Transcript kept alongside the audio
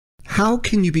How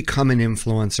can you become an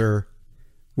influencer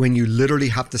when you literally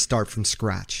have to start from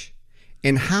scratch?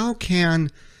 And how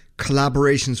can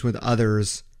collaborations with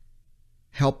others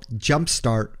help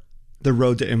jumpstart the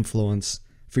road to influence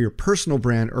for your personal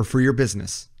brand or for your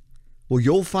business? Well,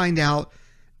 you'll find out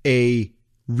a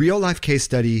real life case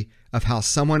study of how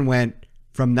someone went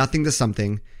from nothing to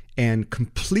something and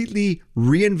completely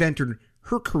reinvented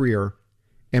her career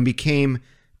and became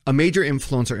a major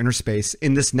influencer in her space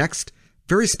in this next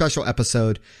very special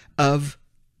episode of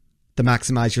the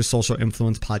Maximize Your Social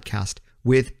Influence podcast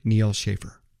with Neal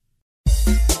Schaffer.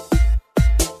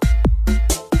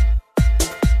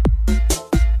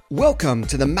 Welcome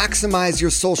to the Maximize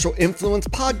Your Social Influence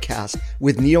podcast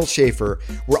with Neal Schaffer,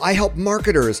 where I help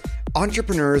marketers,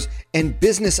 entrepreneurs, and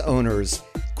business owners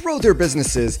grow their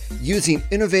businesses using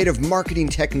innovative marketing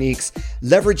techniques,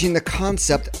 leveraging the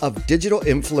concept of digital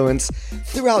influence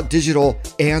throughout digital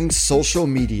and social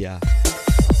media.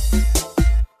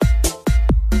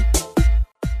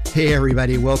 Hey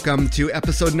everybody, welcome to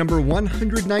episode number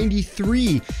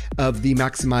 193 of the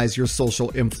Maximize Your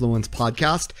Social Influence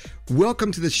podcast.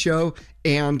 Welcome to the show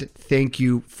and thank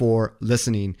you for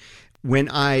listening.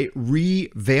 When I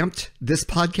revamped this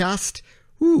podcast,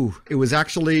 it was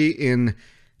actually in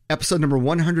episode number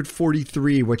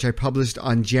 143, which I published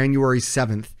on January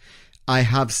 7th. I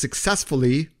have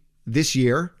successfully this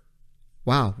year,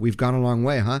 wow, we've gone a long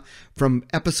way, huh? From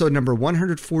episode number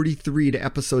 143 to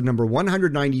episode number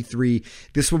 193.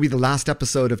 This will be the last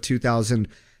episode of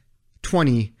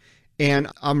 2020. And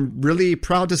I'm really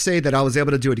proud to say that I was able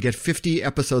to do it, to get 50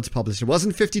 episodes published. It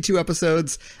wasn't 52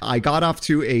 episodes. I got off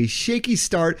to a shaky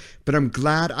start, but I'm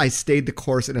glad I stayed the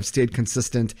course and have stayed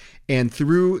consistent. And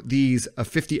through these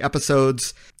 50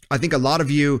 episodes, I think a lot of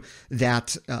you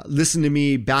that listened to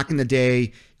me back in the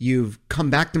day, you've come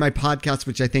back to my podcast,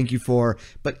 which I thank you for.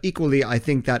 But equally, I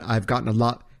think that I've gotten a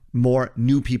lot more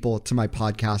new people to my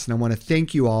podcast. And I want to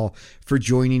thank you all for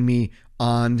joining me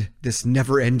on this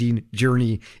never-ending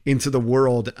journey into the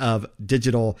world of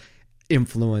digital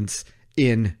influence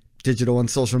in digital and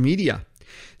social media.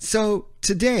 So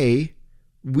today,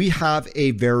 we have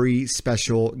a very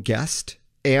special guest.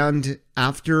 And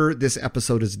after this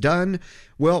episode is done,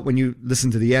 well, when you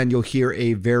listen to the end, you'll hear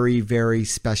a very, very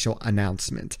special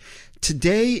announcement.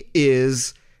 Today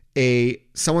is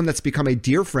someone that's become a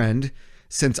dear friend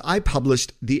since I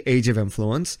published The Age of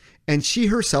Influence, and she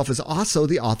herself is also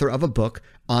the author of a book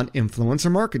on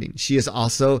influencer marketing. She is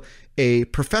also a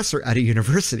professor at a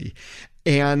university,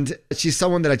 and she's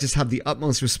someone that I just have the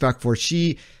utmost respect for.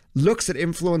 She looks at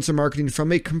influencer marketing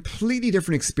from a completely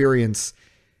different experience,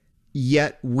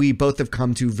 yet we both have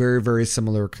come to very, very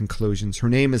similar conclusions. Her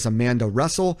name is Amanda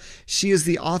Russell. She is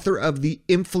the author of The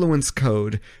Influence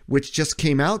Code, which just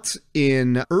came out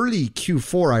in early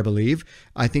Q4, I believe.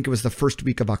 I think it was the first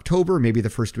week of October, maybe the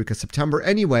first week of September.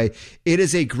 Anyway, it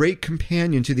is a great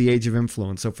companion to The Age of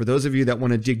Influence. So for those of you that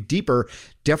want to dig deeper,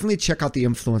 definitely check out The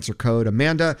Influencer Code.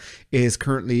 Amanda is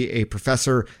currently a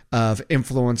professor of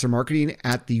influencer marketing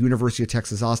at the University of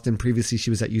Texas, Austin. Previously, she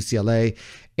was at UCLA,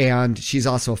 and she's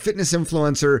also a fitness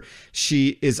influencer.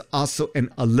 She is also an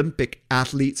Olympic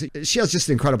athlete. So she has just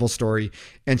an incredible story,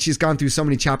 and she's gone through so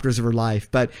many chapters of her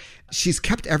life, but she's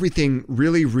kept everything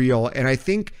really real. And I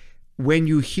think when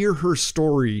you hear her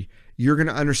story, you're going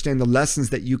to understand the lessons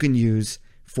that you can use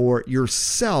for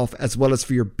yourself as well as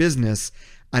for your business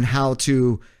on how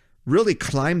to really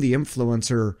climb the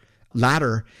influencer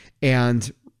ladder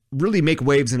and really make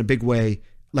waves in a big way,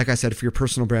 like I said, for your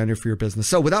personal brand or for your business.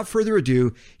 So without further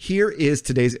ado, here is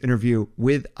today's interview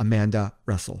with Amanda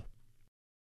Russell.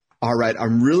 All right,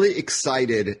 I'm really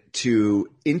excited to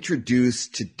introduce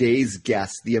today's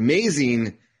guest, the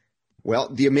amazing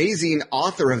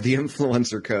author of The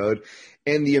Influencer Code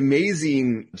and the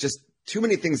amazing, just too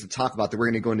many things to talk about that we're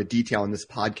going to go into detail in this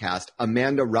podcast,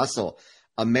 Amanda Russell.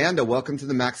 Amanda, welcome to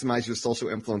the Maximize Your Social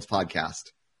Influence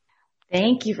podcast.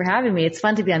 Thank you for having me. It's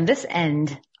fun to be on this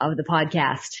end of the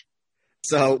podcast.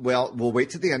 So, well, we'll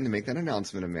wait to the end to make that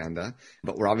announcement, Amanda,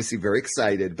 but we're obviously very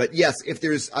excited. But yes,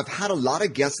 I've had a lot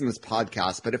of guests in this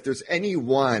podcast, but if there's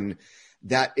anyone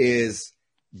that is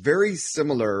very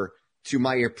similar to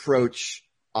my approach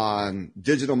on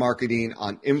digital marketing,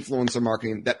 on influencer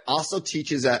marketing, that also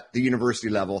teaches at the university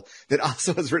level, that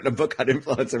also has written a book on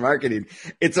influencer marketing,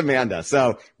 it's Amanda.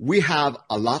 So we have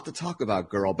a lot to talk about,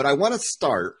 girl, but I want to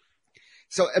start.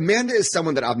 So Amanda is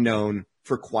someone that I've known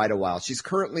for quite a while. She's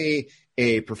currently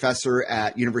a professor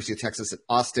at University of Texas at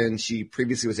Austin. She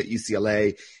previously was at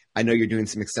UCLA. I know you're doing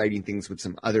some exciting things with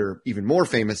some other even more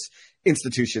famous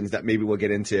institutions that maybe we'll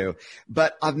get into.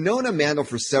 But I've known Amanda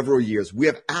for several years. We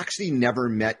have actually never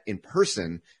met in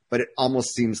person, but it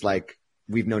almost seems like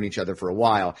we've known each other for a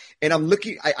while. And I'm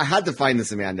looking, I had to find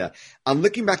this, Amanda. I'm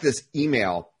looking back at this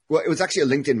email. Well, it was actually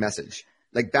a LinkedIn message,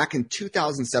 like back in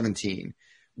 2017,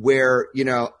 where,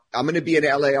 I'm going to be in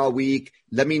LA all week.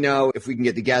 Let me know if we can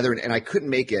get together. And I couldn't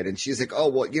make it. And she's like, oh,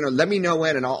 well, let me know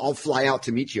when and I'll fly out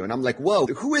to meet you. And I'm like, whoa,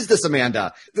 who is this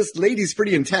Amanda? This lady's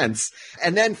pretty intense.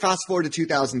 And then fast forward to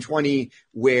 2020,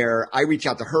 where I reach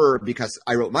out to her because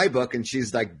I wrote my book and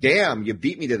she's like, damn, you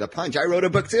beat me to the punch. I wrote a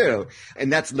book too.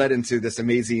 And that's led into this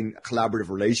amazing collaborative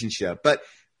relationship. But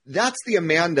that's the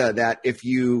Amanda that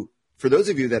for those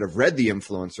of you that have read The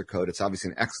Influencer Code, it's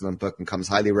obviously an excellent book and comes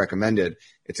highly recommended.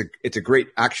 It's a great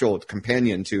actual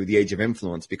companion to The Age of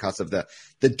Influence because of the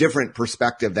different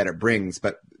perspective that it brings.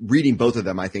 But reading both of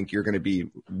them, I think you're going to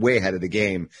be way ahead of the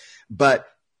game. But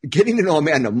getting to know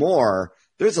Amanda more,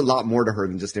 there's a lot more to her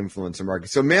than just influencer marketing.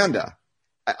 So Amanda,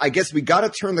 I guess we got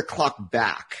to turn the clock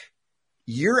back.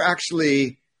 You're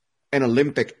actually an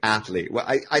Olympic athlete. Well,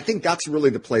 I think that's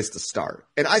really the place to start.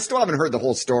 And I still haven't heard the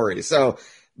whole story. So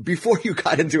before you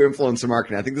got into influencer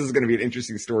marketing, I think this is going to be an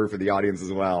interesting story for the audience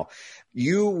as well.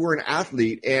 You were an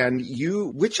athlete and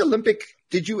which Olympic,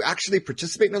 did you actually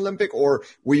participate in Olympic or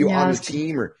were you on the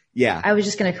team or? Yeah. I was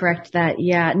just going to correct that.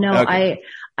 Yeah, no, okay.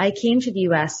 I came to the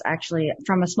US actually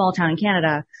from a small town in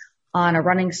Canada on a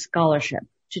running scholarship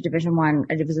to Division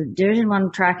I. It was a Division I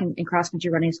track and cross country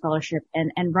running scholarship.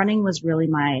 And running was really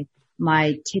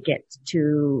my ticket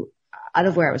out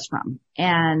of where I was from.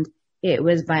 And it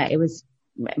was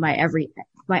my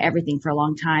everything for a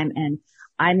long time. And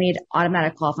I made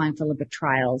automatic qualifying for Olympic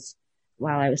trials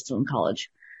while I was still in college.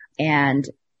 And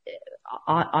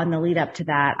on the lead up to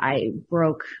that, I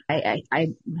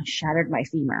shattered my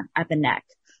femur at the neck.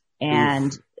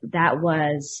 And that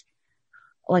was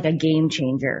like a game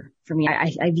changer for me.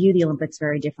 I view the Olympics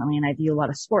very differently and I view a lot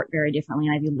of sport very differently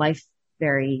and I view life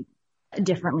very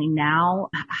differently now,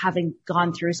 having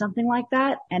gone through something like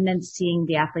that and then seeing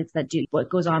the athletes that do what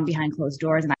goes on behind closed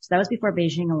doors. And so that was before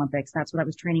Beijing Olympics. That's what I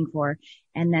was training for.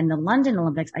 And then the London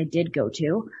Olympics I did go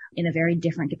to in a very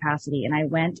different capacity. And I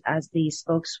went as the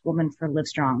spokeswoman for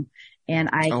Livestrong and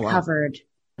I covered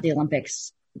the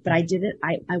Olympics, but I did it.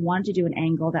 I wanted to do an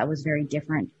angle that was very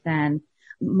different than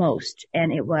most.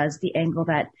 And it was the angle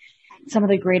that some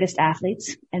of the greatest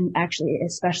athletes, and actually,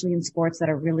 especially in sports that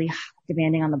are really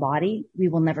demanding on the body, we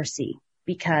will never see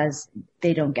because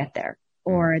they don't get there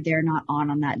or they're not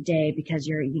on that day because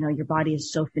your body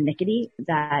is so finicky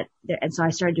that, and so I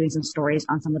started doing some stories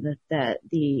on some of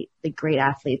the great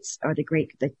athletes or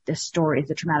the stories,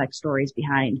 the traumatic stories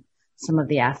behind some of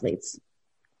the athletes.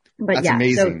 But that's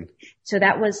amazing. So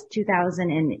that was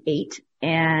 2008.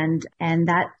 And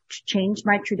that changed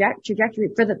my trajectory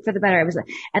for the better. It was,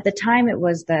 at the time, it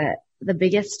was the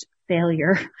biggest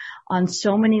failure on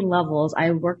so many levels.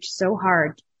 I worked so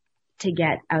hard to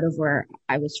get out of where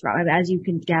I was from. As you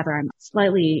can gather, I'm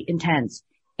slightly intense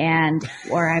and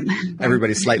where I'm.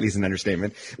 Everybody slightly is an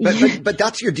understatement, but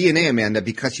that's your DNA, Amanda,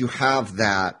 because you have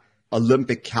that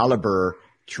Olympic caliber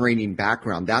training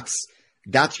background.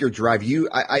 That's your drive.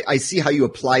 I see how you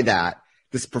apply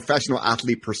this professional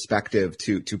athlete perspective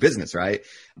to business, right?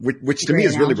 Which to me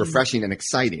is really refreshing and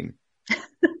exciting.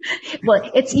 Well,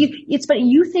 it's funny.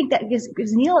 You think that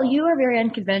because Neil, you are very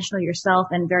unconventional yourself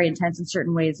and very intense in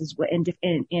certain ways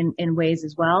in ways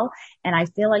as well. And I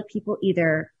feel like people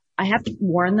I have to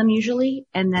warn them usually,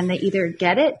 and then they either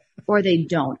get it or they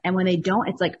don't. And when they don't,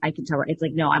 it's like, I can tell, it's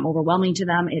like, no, I'm overwhelming to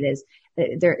them. It is,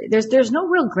 there's no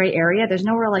real gray area. There's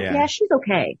no real yeah, she's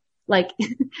okay. Like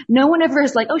no one ever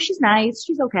is like, oh, she's nice.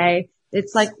 She's okay.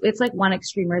 It's like one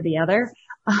extreme or the other.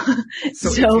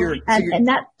 And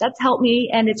that's helped me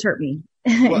and it's hurt me.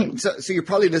 Well, so you're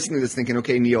probably listening to this thinking,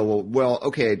 okay, Neil,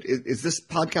 okay, is this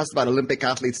podcast about Olympic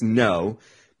athletes? No.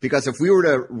 Because if we were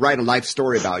to write a life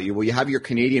story about you, well, you have your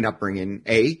Canadian upbringing,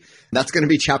 that's going to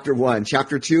be chapter 1.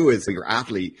 Chapter 2 is your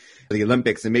athlete, the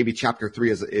Olympics, and maybe chapter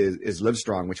 3 is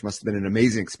Livestrong, which must have been an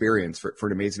amazing experience for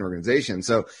an amazing organization.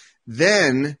 So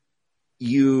then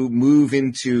you move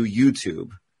into YouTube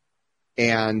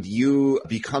and you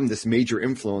become this major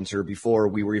influencer before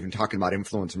we were even talking about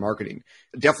influencer marketing.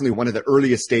 Definitely one of the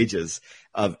earliest stages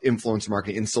of influencer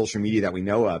marketing in social media that we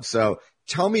know of. So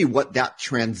tell me what that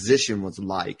transition was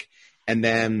like and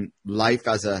then life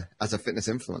as a fitness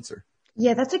influencer.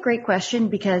 Yeah, that's a great question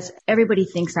because everybody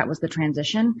thinks that was the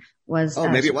transition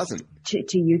maybe it wasn't to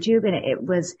YouTube. And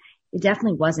it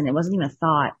definitely wasn't. It wasn't even a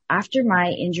thought. After my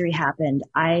injury happened,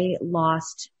 I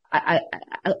lost,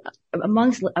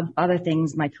 amongst other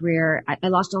things, my career. I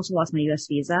also lost my US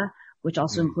visa, which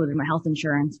also included my health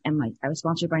insurance and I was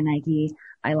sponsored by Nike.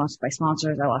 I lost my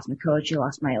sponsors. I lost my coach. I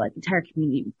lost my entire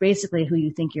community, basically who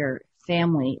you think you're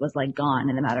family was like gone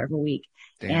in a matter of a week.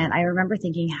 Damn. And I remember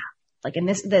thinking like, and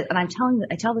I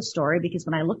tell the story because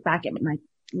when I look back at my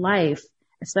life,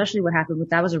 especially what happened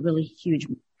that was a really huge,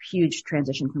 huge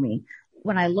transition for me.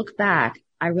 When I look back,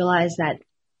 I realized that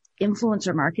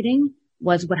influencer marketing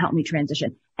was what helped me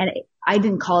transition. And I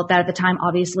didn't call it that at the time,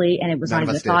 obviously, and it was not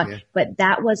even a thought, but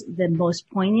that was the most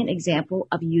poignant example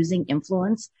of using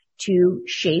influence to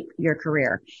shape your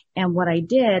career. And what I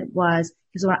did was,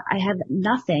 because I had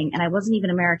nothing and I wasn't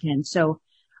even American, so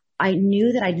I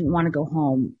knew that I didn't want to go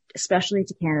home, especially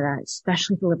to Canada,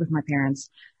 especially to live with my parents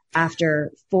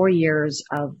after 4 years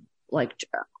of like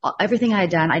everything I had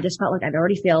done. I just felt like I'd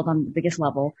already failed on the biggest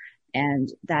level, and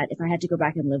that if I had to go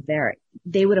back and live there,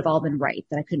 they would have all been right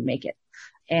that I couldn't make it.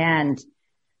 And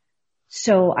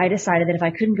so I decided that if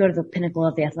I couldn't go to the pinnacle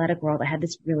of the athletic world, I had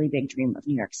this really big dream of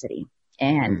New York City.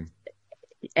 And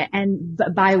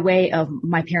by way of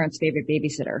my parents' favorite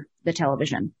babysitter, the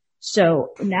television.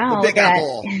 So now now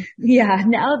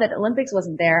that Olympics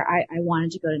wasn't there, I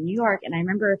wanted to go to New York. And I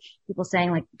remember people saying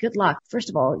like, good luck. First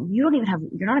of all, you're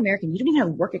not American. You don't even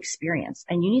have work experience,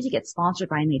 and you need to get sponsored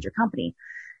by a major company.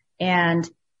 And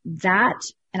they're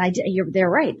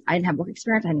right. I didn't have work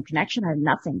experience. I had no connection. I had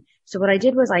nothing. So what I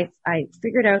did was I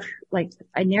figured out, like,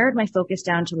 I narrowed my focus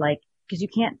down to like, because you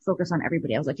can't focus on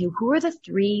everybody. I was like, hey, who are the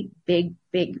 3 big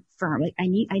firms? Like I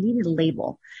needed a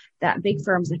label that big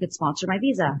firms that could sponsor my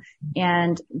visa.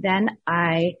 And then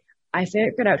I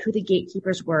figured out who the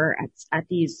gatekeepers were at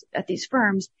these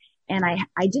firms. And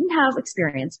I didn't have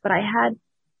experience, but I had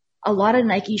a lot of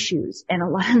Nike shoes and a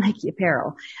lot of Nike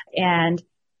apparel. And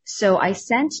so I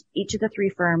sent each of the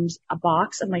 3 firms a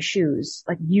box of my shoes,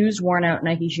 like used, worn out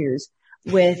Nike shoes,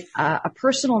 with a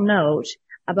personal note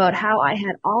about how I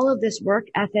had all of this work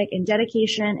ethic and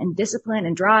dedication and discipline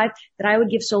and drive that I would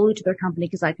give solely to their company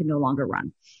because I could no longer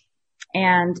run.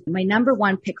 And my number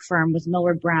 1 pick firm was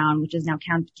Millward Brown, which is now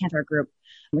Kantar Group,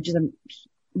 which is a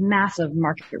massive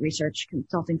market research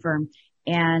consulting firm.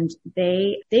 And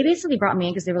they basically brought me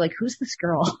in because they were like, who's this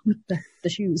girl with the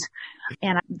shoes?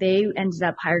 And they ended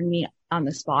up hiring me on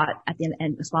the spot at the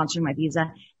end, sponsoring my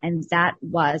visa. And that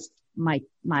was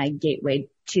my gateway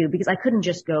to, because I couldn't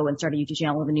just go and start a YouTube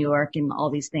channel, live in New York and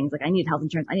all these things. Like I needed health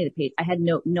insurance. I needed pay. I had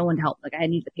no one to help. Like I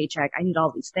needed a paycheck. I needed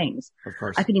all these things. Of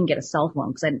course. I couldn't even get a cell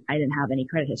phone because I didn't have any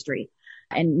credit history.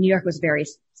 And New York was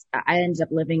I ended up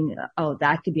living,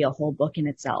 that could be a whole book in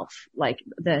itself. Like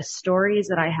the stories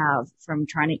that I have from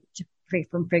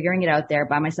from figuring it out there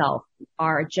by myself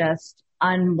are just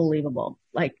unbelievable.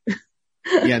 Like,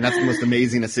 yeah, and that's the most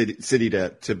amazing city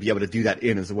to be able to do that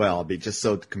in as well. Be just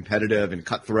so competitive and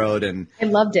cutthroat, and I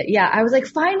loved it. Yeah, I was like,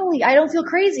 finally, I don't feel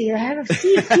crazy. I have to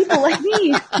see people like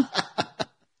me.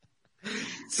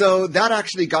 So that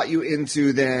actually got you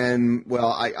into then,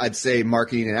 well, I'd say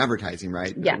marketing and advertising,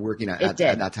 right? Yeah, working at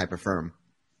that type of firm.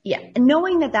 Yeah, and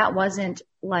knowing that wasn't,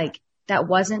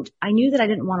 I knew that I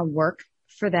didn't want to work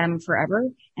for them forever,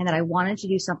 and that I wanted to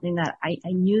do something that I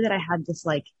knew that I had this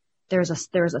like. There was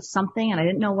a something, and I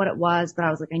didn't know what it was, but I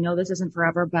was like, I know this isn't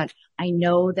forever, but I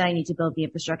know that I need to build the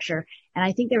infrastructure. And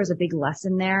I think there was a big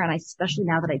lesson there. And especially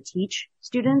now that I teach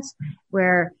students,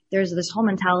 where there's this whole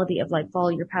mentality of like, follow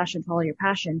your passion.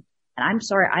 And I'm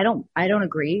sorry, I don't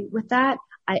agree with that.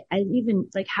 I even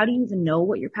like, how do you even know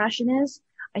what your passion is?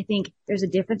 I think there's a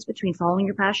difference between following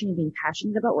your passion and being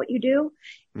passionate about what you do.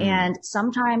 And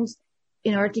sometimes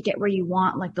in order to get where you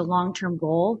want, like the long-term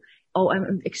goal,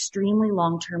 I'm extremely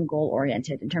long-term goal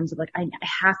oriented in terms of like, I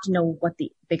have to know what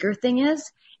the bigger thing is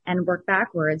and work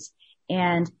backwards.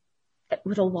 And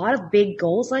with a lot of big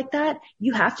goals like that,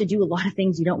 you have to do a lot of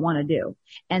things you don't want to do.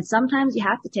 And sometimes you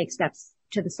have to take steps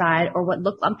to the side or what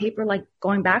look on paper like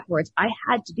going backwards. I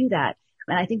had to do that.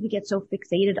 And I think we get so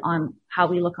fixated on how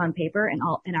we look on paper and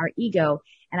our ego.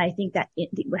 And I think that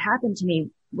what happened to me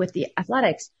with the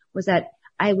athletics was that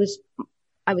I was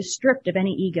stripped of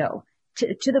any ego.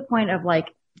 To the point of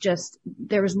like, just,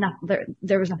 there was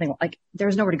nothing, like, there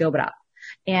was nowhere to go but up.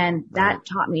 And that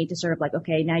taught me to sort of like,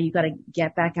 okay, now you got to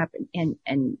get back up and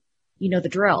you know the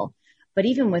drill. But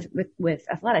even with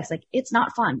athletics, like, it's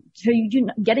not fun. So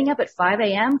getting up at 5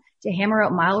 a.m. to hammer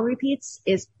out mile repeats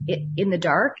in the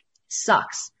dark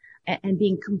sucks. And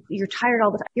you're tired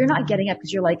all the time. You're not getting up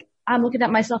because you're like, I'm looking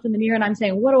at myself in the mirror and I'm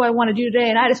saying, what do I want to do today?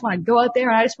 And I just want to go out there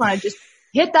and I just want to just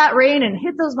hit that rain and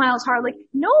hit those miles hard. Like,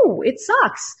 no, it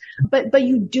sucks. But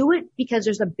you do it because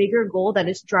there's a bigger goal that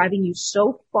is driving you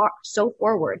so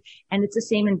forward. And it's the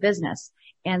same in business.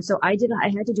 And so I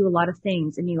had to do a lot of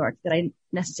things in New York that I didn't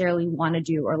necessarily want to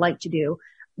do or like to do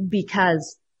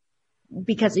because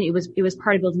it was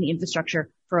part of building the infrastructure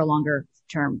for a longer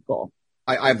term goal.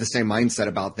 I have the same mindset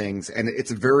about things, and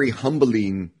it's a very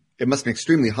humbling it must be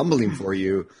extremely humbling for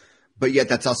you, but yet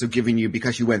that's also giving you,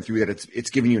 because you went through that, it's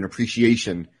giving you an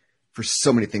appreciation for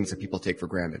so many things that people take for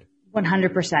granted.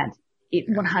 100%.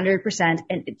 100%.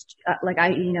 And it's like,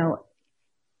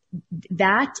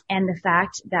 that and the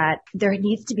fact that there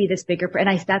needs to be this bigger,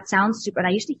 that sounds super, and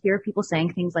I used to hear people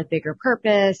saying things like bigger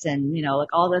purpose and, like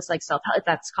all this like self-help,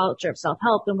 that's culture of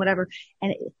self-help and whatever.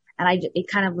 And it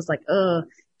kind of was like,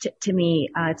 to me,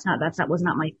 was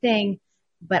not my thing.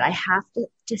 But I have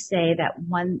to say that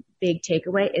one big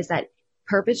takeaway is that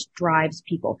purpose drives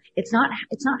people. It's not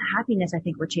happiness I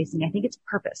think we're chasing. I think it's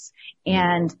purpose.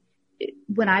 And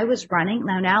when I was running,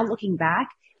 now looking back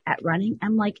at running,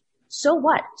 I'm like, so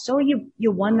what? So you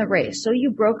won the race. So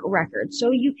you broke a record.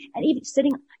 And even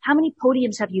sitting, how many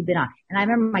podiums have you been on? And I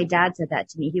remember my dad said that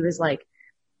to me. He was like,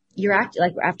 you're acting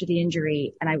like after the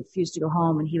injury and I refused to go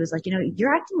home. And he was like,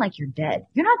 you're acting like you're dead.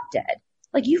 You're not dead.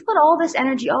 Like you've got all this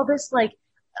energy, all this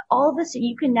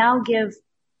you can now give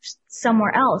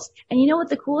somewhere else. And you know what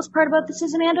the coolest part about this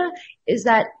is, Amanda, is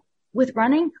that with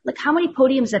running, like how many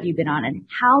podiums have you been on and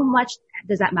how much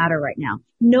does that matter right now?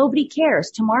 Nobody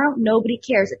cares. Tomorrow, nobody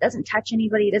cares. It doesn't touch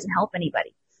anybody. It doesn't help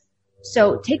anybody.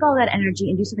 So take all that energy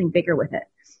and do something bigger with it.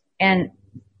 And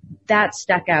that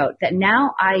stuck out that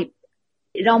now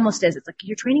it almost is. It's like,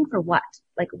 you're training for what?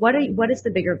 Like, what is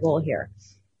the bigger goal here?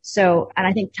 So, and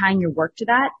I think tying your work to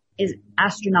that is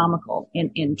astronomical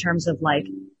in terms of like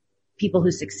people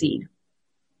who succeed.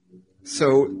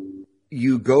 So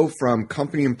you go from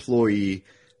company employee.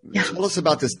 Yeah. Tell us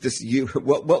about this.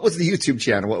 What was the YouTube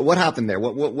channel? What happened there?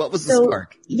 What was the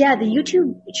spark? Yeah, the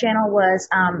YouTube channel was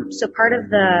so part of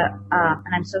the.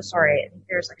 And I'm so sorry.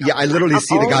 There's like I literally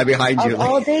see the guy behind you.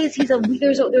 All days, there's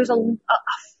a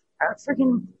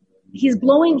freaking. He's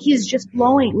blowing. He's just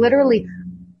blowing. Literally.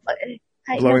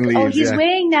 Blowing leaves. Oh, he's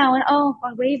waving now, and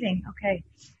waving. Okay,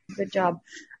 good job.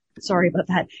 Sorry about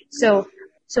that. So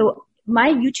my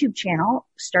YouTube channel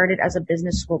started as a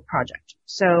business school project.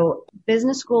 So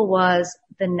business school was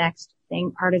the next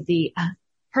thing, part of the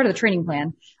training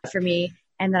plan for me.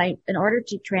 And then in order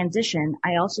to transition,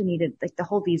 I also needed like the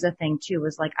whole visa thing too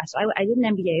was like, so I did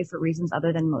an MBA for reasons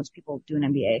other than most people do an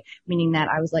MBA, meaning that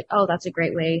I was like, oh, that's a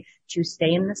great way to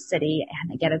stay in the city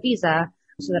and get a visa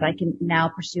so that I can now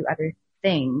pursue other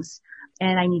things.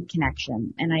 And I need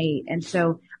connection. And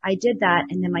so I did that.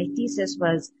 And then my thesis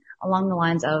was along the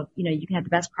lines of, you can have the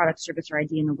best product, service, or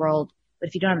idea in the world, but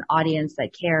if you don't have an audience that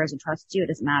cares and trusts you, it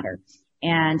doesn't matter.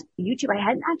 And YouTube, I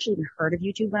hadn't actually even heard of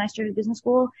YouTube when I started business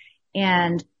school.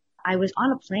 And I was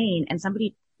on a plane and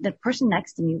the person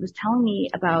next to me was telling me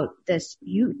about this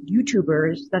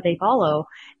YouTubers that they follow.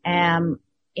 And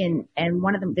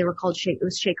one of them, they were called Shay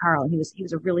Carl. He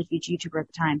was a really huge YouTuber at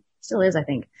the time. Still is, I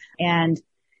think.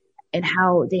 And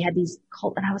how they had these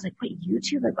cult, and I was like, wait,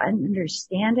 YouTube? Like, I didn't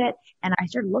understand it. And I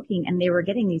started looking and they were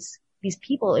getting these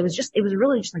people. It was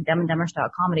really just like Dumb and Dumber style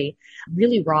comedy,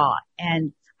 really raw.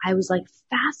 And I was like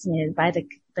fascinated by the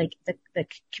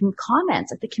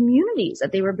comments, like the communities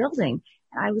that they were building.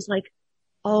 And I was like,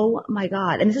 oh my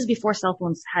God. And this is before cell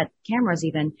phones had cameras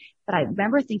even, but I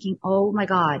remember thinking, oh my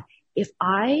God, if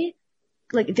they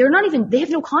have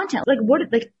no content.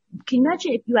 Can you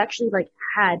imagine if you actually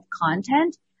had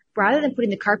content rather than putting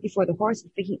the cart before the horse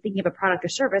and thinking of a product or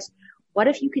service? What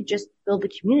if you could just build a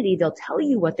community? They'll tell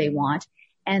you what they want.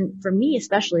 And for me,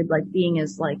 especially being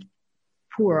as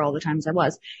poor all the times I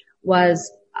was,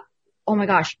 oh my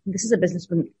gosh, this is a business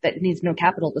that needs no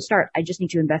capital to start. I just need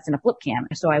to invest in a flip cam.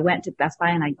 So I went to Best Buy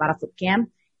and I bought a flip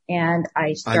cam and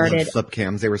I started. I love flip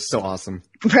cams. They were so awesome.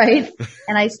 Right.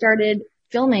 And I started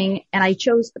filming and at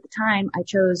the time,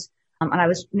 and I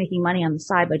was making money on the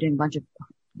side by doing a bunch of,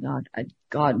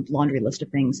 laundry list of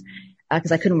things,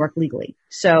 because I couldn't work legally.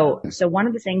 So one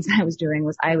of the things that I was doing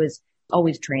was I was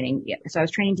always training. Yeah. So I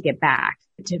was training to get back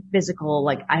to physical,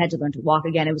 I had to learn to walk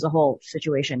again. It was a whole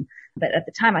situation. But at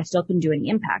the time I still couldn't do any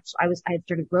impact. So I had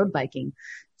started road biking.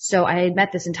 So I had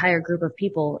met this entire group of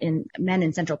people men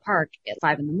in Central Park at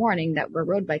 5 a.m. that were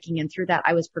road biking. And through that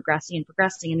I was progressing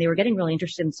and they were getting really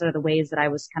interested in sort of the ways that I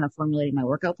was kind of formulating my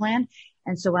workout plan.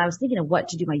 And so when I was thinking of what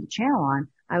to do my channel on,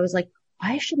 I was like,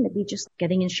 why shouldn't it be just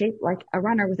getting in shape like a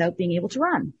runner without being able to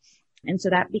run? And so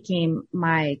that became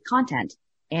my content.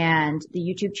 And the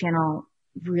YouTube channel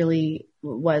really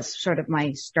was sort of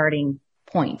my starting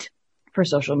point for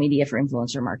social media, for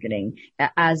influencer marketing,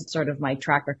 as sort of my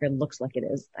track record looks like it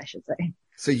is, I should say.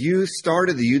 So you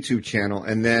started the YouTube channel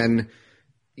and then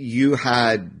you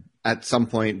had at some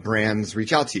point brands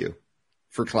reach out to you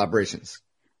for collaborations.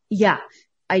 Yeah,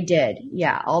 I did.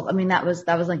 Yeah. That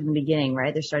was like in the beginning,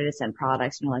 right? They started to send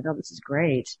products and you're like, oh, this is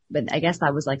great. But I guess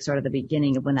that was sort of the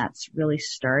beginning of when that's really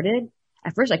started.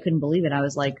 At first I couldn't believe it. I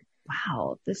was like,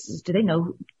 wow, do they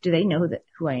know that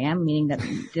who I am? Meaning that,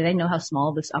 do they know how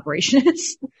small this operation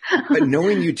is? But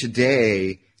knowing you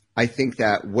today, I think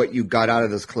that what you got out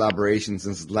of those collaborations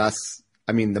is less,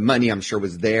 I mean, the money I'm sure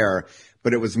was there,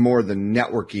 but it was more the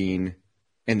networking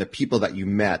and the people that you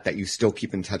met that you still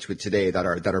keep in touch with today that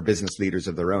are business leaders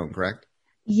of their own, correct?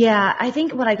 Yeah, I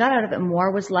think what I got out of it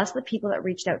more was less the people that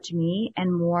reached out to me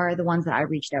and more the ones that I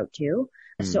reached out to.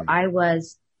 So I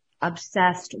was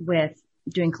obsessed with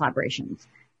doing collaborations,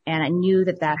 and I knew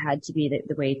that that had to be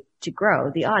the way to grow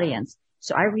the audience.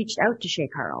 So I reached out to Shay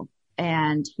Carl,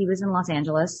 and he was in Los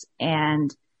Angeles,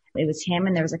 and it was him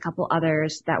and there was a couple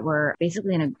others that were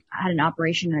basically had an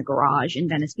operation in a garage in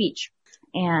Venice Beach,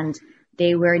 and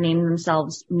they were naming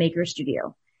themselves Maker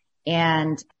Studio,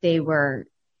 and they were,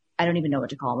 I don't even know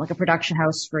what to call them, like a production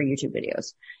house for YouTube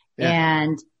videos. Yeah.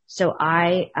 And so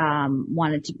I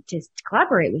wanted to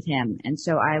collaborate with him, and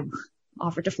so I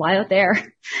offered to fly out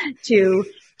there to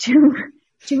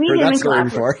meet him and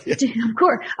collaborate.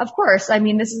 Of course. I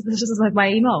mean, this is like my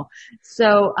emo.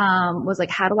 So was like,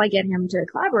 how do I get him to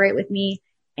collaborate with me?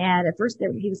 And at first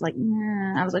he was like,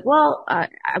 nah. I was like, well, I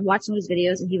watched some of his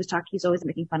videos, and he's always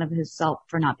making fun of himself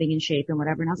for not being in shape and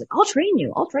whatever. And I was like, I'll train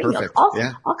you. Perfect.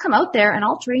 I'll come out there and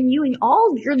I'll train you and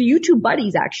all your YouTube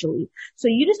buddies, actually. So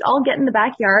you just all get in the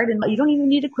backyard and you don't even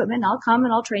need equipment. I'll come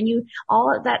and I'll train you.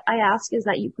 All that I ask is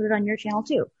that you put it on your channel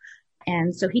too.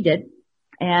 And so he did.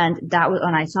 And that was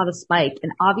when I saw the spike.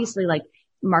 And obviously, like,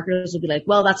 marketers would be like,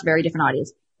 well, that's a very different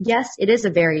audience. Yes, it is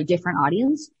a very different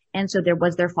audience. And so there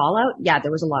was their fallout. Yeah,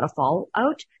 there was a lot of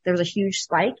fallout. There was a huge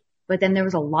spike, but then there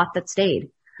was a lot that stayed.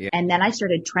 Yeah. And then I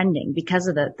started trending because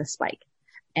of the spike.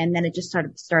 And then it just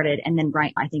started. And then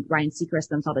I think Ryan Seacrest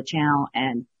then saw the channel,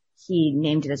 and he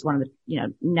named it as one of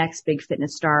the, next big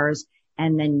fitness stars.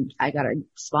 And then I got a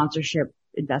sponsorship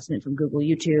investment from Google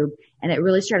YouTube, and it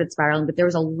really started spiraling. But there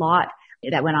was a lot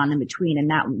that went on in between.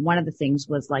 And that one of the things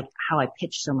was like how I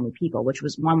pitched so many people, which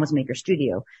was one was Maker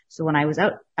Studio. So when I was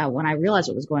out, when I realized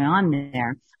what was going on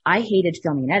there, I hated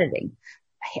filming and editing.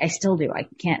 I still do. I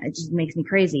can't, it just makes me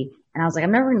crazy. And I was like,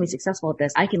 I'm never going to be successful at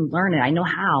this. I can learn it. I know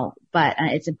how, but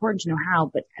it's important to know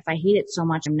how. But if I hate it so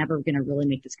much, I'm never going to really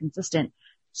make this consistent.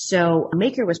 So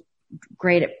Maker was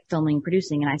great at filming and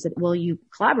producing. And I said, will you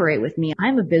collaborate with me?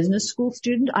 I'm a business school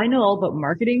student. I know all about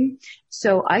marketing.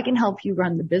 So I can help you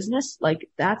run the business, like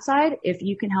that side, if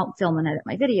you can help film and edit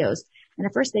my videos. And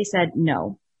at first they said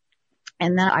no.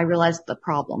 And then I realized the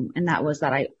problem. And that was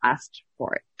that I asked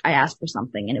for it. I asked for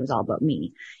something, and it was all about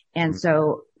me. And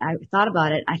so I thought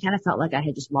about it. I kind of felt like I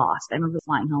had just lost. I remember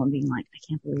flying home and being like, I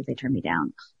can't believe they turned me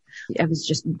down. It was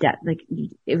just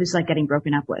it was like getting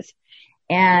broken up with.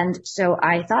 And so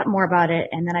I thought more about it,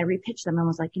 and then I repitched them and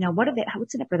was like,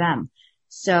 what's in it for them?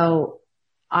 So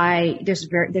there's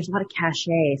a lot of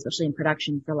cachet, especially in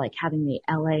production, for like having the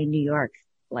LA, New York,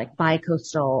 like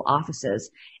bi-coastal offices.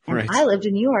 And right. I lived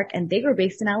in New York, and they were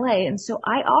based in LA. And so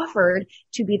I offered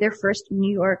to be their first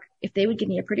New York, if they would give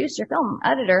me a producer, film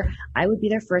editor, I would be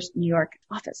their first New York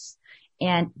office.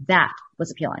 And that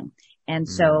was appealing. And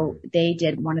so they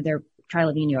did one of their trial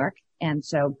of New York. And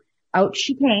so out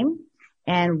she came.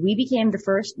 And we became the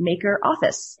first Maker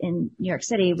office in New York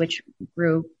City, which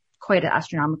grew quite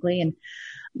astronomically. And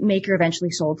Maker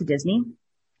eventually sold to Disney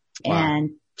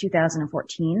in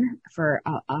 2014 for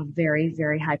a very,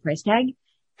 very high price tag.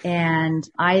 And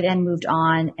I then moved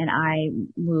on, and I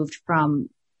moved from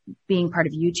being part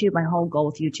of YouTube. My whole goal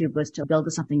with YouTube was to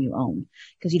build something you own,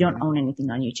 because you don't own anything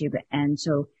on YouTube. And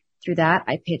so through that,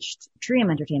 I pitched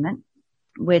Trium Entertainment,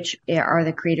 which are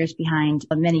the creators behind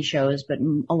many shows, but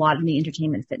a lot in the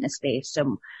entertainment fitness space.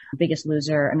 So Biggest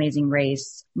Loser, Amazing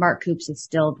Race. Mark Coops is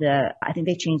still I think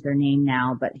they changed their name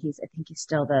now, but I think he's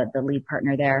still the lead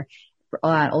partner there.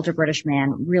 Older British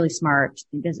man, really smart,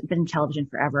 been in television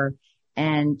forever.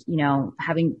 And,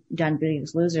 having done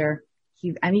Biggest Loser,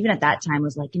 even at that time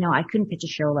was like, I couldn't pitch a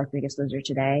show like Biggest Loser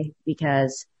today,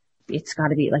 because it's got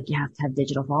to be like, you have to have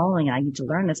digital following, and I need to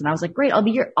learn this. And I was like, great,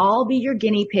 I'll be your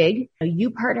guinea pig.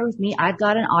 You partner with me. I've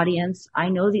got an audience. I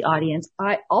know the audience.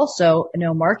 I also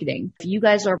know marketing. If you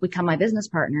guys become my business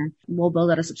partner, we'll build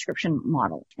out a subscription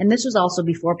model. And this was also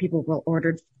before people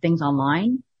ordered things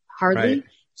online, hardly. Right.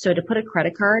 So to put a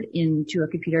credit card into a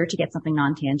computer to get something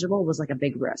non-tangible was like a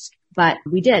big risk. But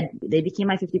we did. They became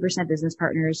my 50% business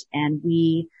partners, and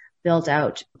we built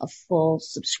out a full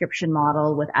subscription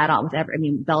model with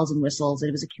bells and whistles.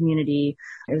 It was a community.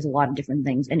 It was a lot of different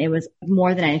things. And it was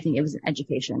more than anything, it was an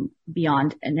education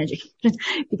beyond an education,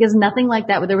 because nothing like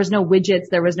that. There was no widgets.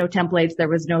 There was no templates. There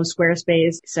was no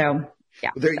Squarespace. So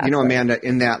yeah. Amanda,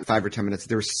 in that 5 or 10 minutes,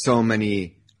 there were so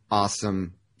many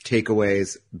awesome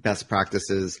takeaways, best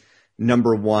practices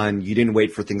number one, you didn't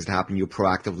wait for things to happen. You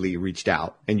proactively reached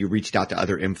out, and you reached out to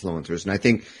other influencers. And I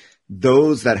think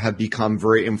those that have become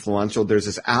very influential, there's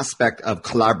this aspect of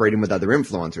collaborating with other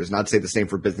influencers. And I'd say the same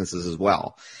for businesses as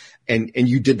well. And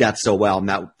you did that so well. And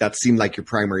that seemed like your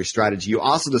primary strategy. You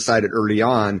also decided early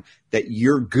on that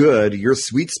your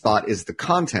sweet spot is the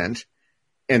content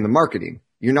and the marketing.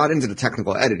 You're not into the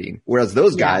technical editing. Whereas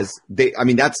those guys,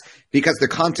 that's because the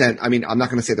content, I'm not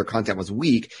going to say their content was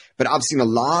weak, but I've seen a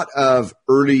lot of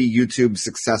early YouTube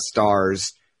success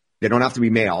stars. They don't have to be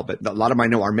male, but a lot of them I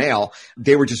know are male.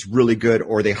 They were just really good,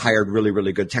 or they hired really,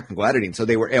 really good technical editing. So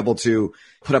they were able to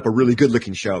put up a really good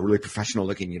looking show, really professional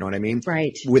looking, you know what I mean?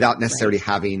 Right. Without necessarily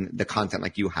having the content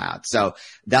like you had. So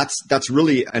that's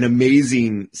really an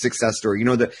amazing success story. You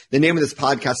know, the name of this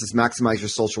podcast is Maximize Your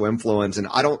Social Influence. And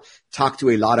I don't talk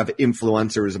to a lot of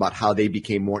influencers about how they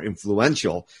became more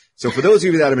influential. So for those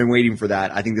of you that have been waiting for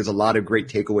that, I think there's a lot of great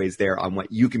takeaways there on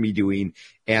what you can be doing.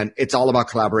 And it's all about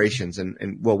collaborations.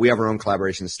 And well, we have our own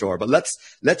collaboration store, but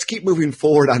let's keep moving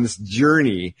forward on this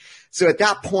journey. So at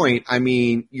that point,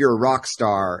 you're a rock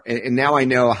star. And now I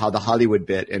know how the Hollywood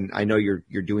bit, and I know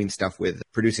you're doing stuff with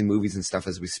producing movies and stuff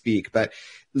as we speak, but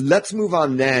let's move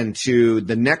on then to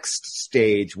the next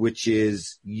stage, which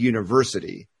is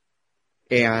university.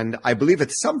 And I believe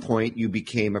at some point you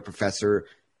became a professor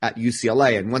at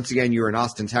UCLA. And once again, you're in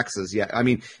Austin, Texas. Yeah.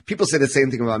 People say the same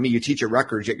thing about me. You teach at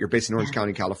Rutgers, yet you're based in Orange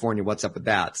County, California. What's up with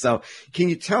that? So can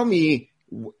you tell me,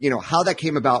 how that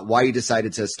came about, why you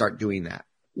decided to start doing that?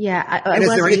 Yeah. And is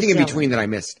there anything in between that I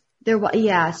missed? So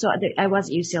I was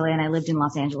at UCLA and I lived in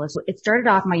Los Angeles. It started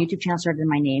off, my YouTube channel started in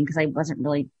my name because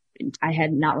I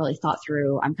had not really thought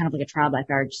through. I'm kind of like a trial by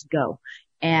fire, just go.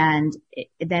 And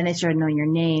then they started knowing your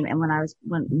name. And when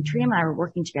Triam and I were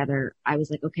working together, I was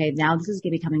like, okay, now this is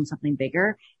becoming something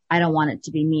bigger. I don't want it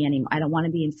to be me anymore. I don't want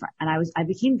to be in front. And I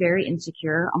became very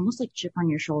insecure, almost like chip on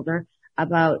your shoulder,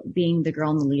 about being the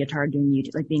girl in the leotard doing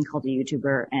YouTube, like being called a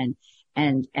YouTuber and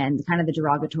kind of the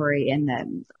derogatory,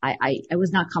 and I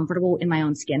was not comfortable in my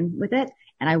own skin with it.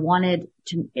 And I wanted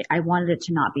it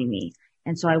to not be me.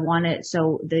 And so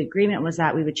the agreement was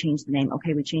that we would change the name.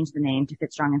 Okay. We changed the name to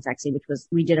Fit Strong and Sexy, which was,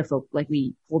 we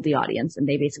pulled the audience and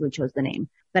they basically chose the name.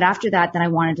 But after that, then I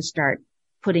wanted to start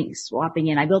swapping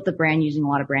in. I built the brand using a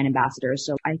lot of brand ambassadors.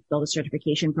 So I built a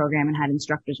certification program and had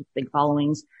instructors with big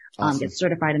followings, awesome. Get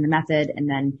certified in the method. And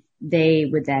then they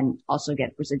would then also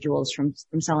get residuals from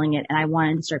selling it. And I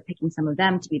wanted to start picking some of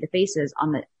them to be the faces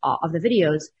of the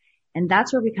videos. And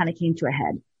that's where we kind of came to a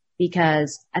head.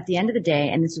 Because at the end of the day,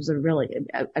 and this was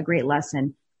a great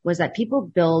lesson, was that people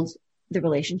build the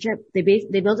relationship. They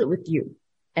build it with you.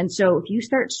 And so if you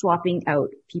start swapping out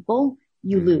people,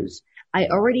 you lose.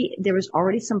 There was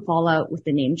already some fallout with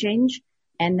the name change.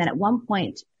 And then at one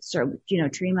point, Tareem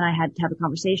and I had to have a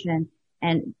conversation,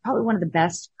 and probably one of the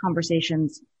best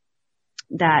conversations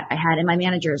that I had, and my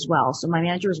manager as well. So my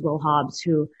manager is Will Hobbs,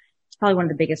 who is probably one of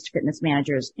the biggest fitness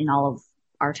managers in all of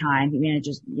our time. He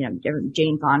manages,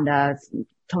 Jane Fonda,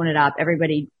 Tone It Up,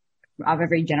 everybody of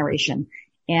every generation.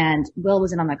 And Will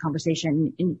was in on that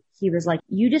conversation, and he was like,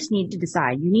 you just need to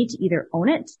decide. You need to either own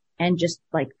it and just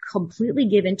completely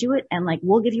give into it. And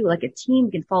we'll give you a team,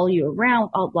 we can follow you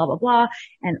around, all blah, blah, blah.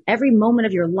 And every moment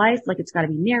of your life, it's got to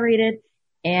be narrated,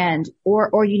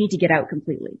 or you need to get out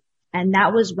completely. And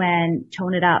that was when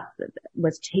Tone It Up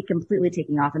was completely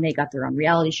taking off, and they got their own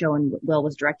reality show, and Will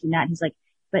was directing that. And he's like,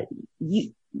 but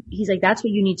he's like, that's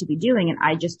what you need to be doing. And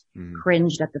I just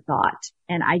cringed at the thought,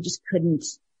 and I just couldn't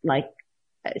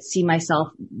see myself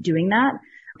doing that.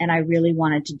 And I really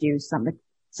wanted to do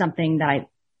something that I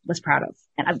was proud of.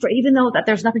 And even though that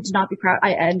there's nothing to not be proud,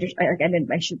 I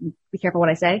should be careful what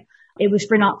I say. It was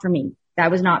not for me.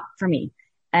 That was not for me.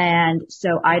 And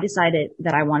so I decided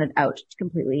that I wanted out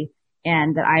completely,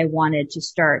 and that I wanted to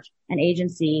start an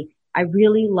agency. I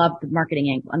really loved the marketing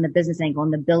angle and the business angle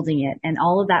and the building it and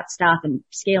all of that stuff and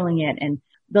scaling it and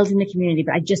building the community,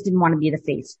 but I just didn't want to be the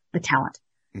face, the talent.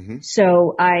 Mm-hmm.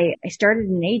 So I started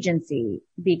an agency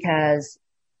because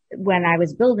when I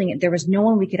was building it, there was no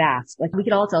one we could ask. We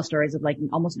could all tell stories of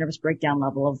almost nervous breakdown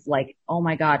level of oh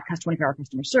my God, 24-hour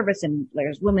customer service. And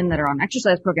there's women that are on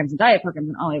exercise programs and diet programs.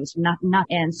 And it was not.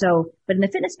 And so, but in the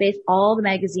fitness space, all the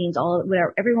magazines,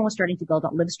 everyone was starting to build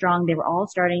out Livestrong. They were all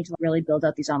starting to really build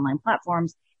out these online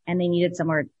platforms, and they needed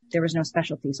somewhere. There was no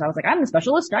specialty. So I was like, I'm the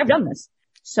specialist. I've done this.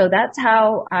 So that's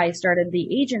how I started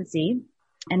the agency.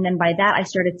 And then by that, I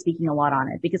started speaking a lot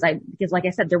on it because like I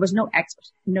said, there was no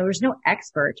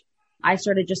expert. I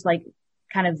started just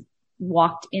kind of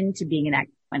walked into being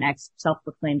an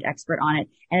self-proclaimed expert on it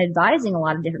and advising a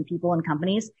lot of different people and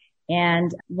companies.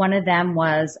 And one of them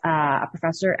was a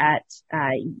professor at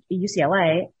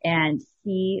UCLA, and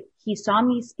he saw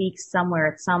me speak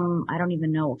somewhere at some, I don't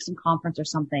even know, some conference or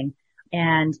something.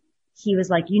 And he was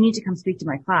like, you need to come speak to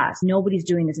my class. Nobody's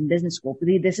doing this in business school.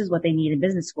 This is what they need in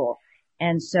business school.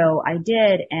 And so I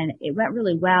did, and it went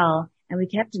really well. And we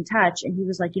kept in touch. And he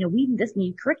was like, we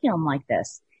need curriculum like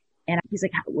this. And he's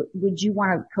like, would you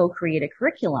want to co-create a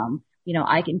curriculum?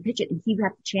 I can pitch it, and he would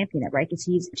have to champion it, right? Because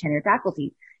he's tenured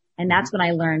faculty. And that's when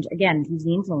I learned, again, he's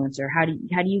the influencer. How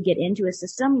do you get into a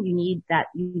system? You need that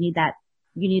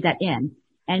in.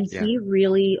 And he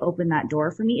really opened that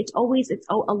door for me. It's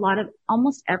a lot of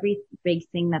almost every big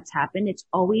thing that's happened. It's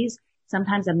always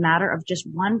sometimes a matter of just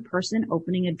one person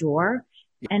opening a door.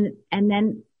 And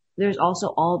then there's also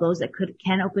all those that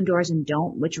can open doors and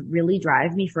don't, which really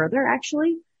drive me further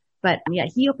actually. But yeah,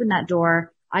 he opened that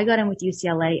door. I got in with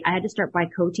UCLA. I had to start by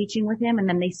co-teaching with him, and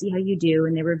then they see how you do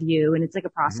and they review, and it's like a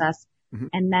process. Mm-hmm.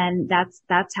 And then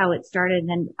that's how it started. And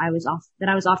then I was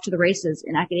off to the races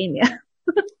in academia.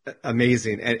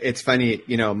 Amazing. And it's funny,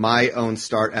 my own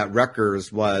start at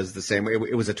Rutgers was the same way.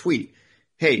 It was a tweet.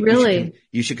 Hey, really?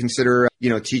 You should consider,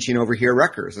 teaching over here at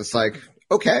Rutgers. It's like,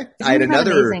 okay.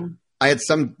 I had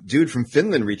some dude from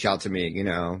Finland reach out to me,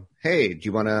 hey, do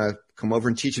you want to come over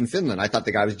and teach in Finland? I thought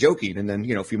the guy was joking. And then,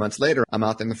 a few months later, I'm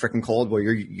out in the freaking cold. Well,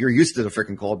 you're used to the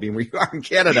freaking cold being where you are in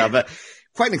Canada, but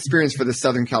quite an experience for the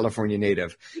Southern California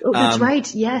native. Oh, that's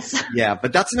right. Yes. Yeah,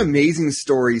 but that's an amazing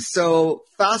story. So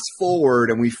fast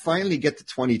forward and we finally get to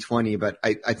 2020, but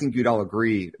I think you'd all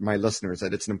agree, my listeners,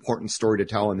 that it's an important story to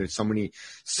tell. And there's so many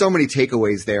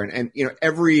takeaways there. And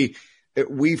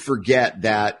we forget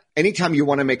that anytime you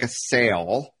want to make a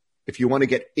sale, if you want to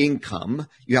get income,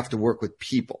 you have to work with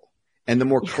people. And the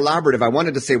more collaborative, I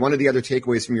wanted to say one of the other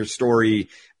takeaways from your story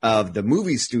of the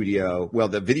movie studio,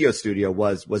 the video studio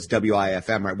was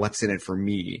WIFM, right? What's in it for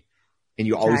me? And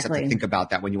you always have to think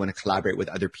about that when you want to collaborate with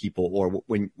other people, or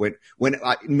when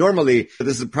normally,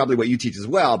 this is probably what you teach as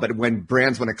well, but when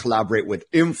brands want to collaborate with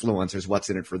influencers,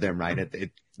 what's in it for them, right?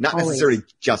 It not necessarily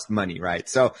just money, right?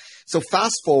 So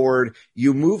fast forward,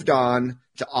 you moved on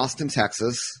to Austin,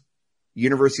 Texas,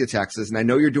 University of Texas. And I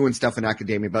know you're doing stuff in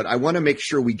academia, but I want to make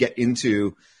sure we get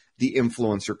into the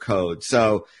influencer code.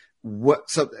 So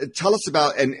tell us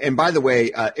about, and by the way,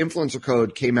 influencer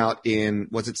code came out in,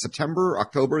 was it September,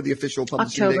 October, the official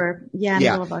publishing October. date? Yeah.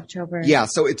 Middle of October. Yeah.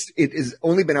 So it is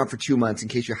only been out for 2 months. In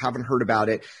case you haven't heard about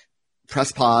it,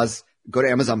 press pause, go to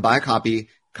Amazon, buy a copy,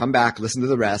 come back, listen to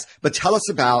the rest. But tell us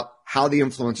about how the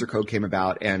influencer code came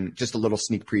about and just a little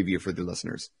sneak preview for the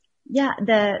listeners. Yeah.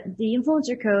 The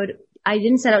influencer code, I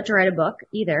didn't set out to write a book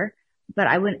either, but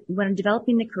when I'm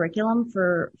developing the curriculum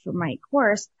for my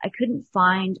course, I couldn't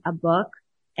find a book,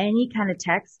 any kind of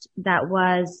text that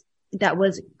was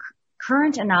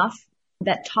current enough,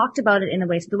 that talked about it in a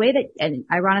way. So the way that, and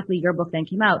ironically, your book then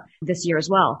came out this year as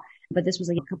well, but this was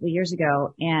like a couple of years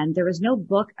ago, and there was no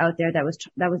book out there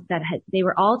they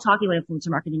were all talking about influencer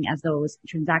marketing as though it was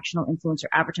transactional influencer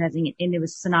advertising, and it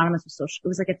was synonymous with social. It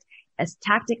was like a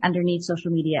tactic underneath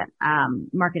social media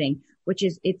marketing, which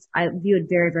is I view it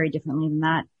very, very differently than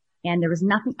that. And there was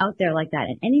nothing out there like that,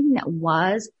 and anything that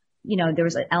was, there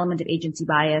was an element of agency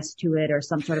bias to it or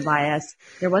some sort of bias.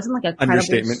 There wasn't like a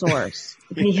credible source.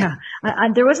 Yeah,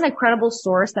 there wasn't a credible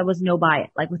source that was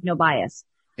with no bias.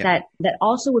 Yeah. That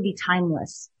also would be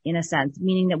timeless in a sense,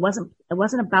 meaning that it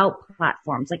wasn't about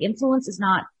platforms. Like influence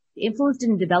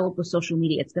didn't develop with social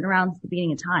media. It's been around since the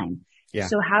beginning of time. Yeah.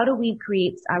 So how do I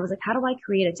create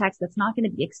a text that's not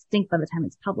going to be extinct by the time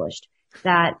it's published,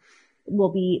 that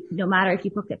will be, no matter if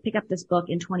you pick up this book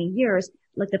in 20 years,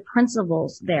 like the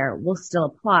principles there will still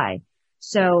apply.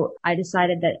 So I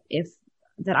decided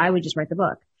that I would just write the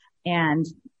book, and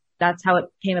that's how it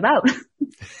came about.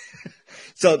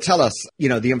 So tell us, the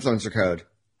influencer code.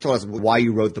 Tell us why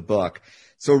you wrote the book.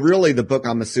 So really the book,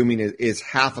 I'm assuming, is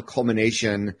half a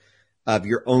culmination of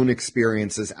your own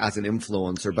experiences as an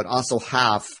influencer, but also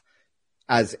half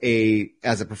as a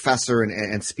professor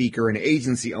and speaker and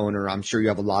agency owner. I'm sure you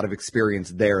have a lot of experience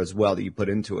there as well that you put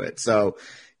into it. So,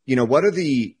 what are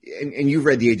and you've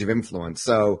read The Age of Influence.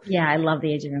 So yeah, I love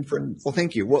The Age of Influence. Well,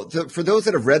 thank you. Well, for those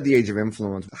that have read The Age of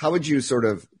Influence, how would you sort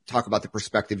of talk about the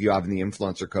perspective you have in the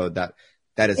influencer code that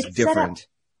is different?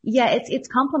 It's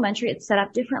complementary. It's set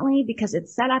up differently because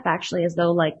it's set up actually as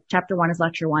though like chapter 1 is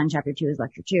lecture 1, chapter 2 is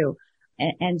lecture 2.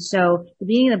 And so the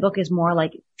beginning of the book is more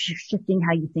like shifting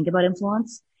how you think about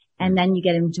influence. And then you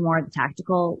get into more of the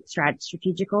tactical,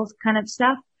 strategical kind of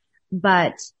stuff.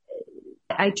 But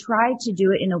I tried to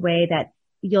do it in a way that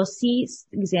you'll see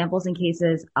examples and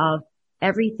cases of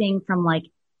everything from like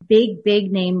big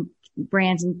name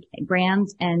brands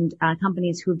and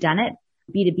companies who've done it,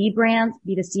 B2B brands,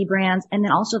 B2C brands, and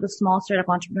then also the small startup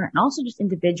entrepreneur, and also just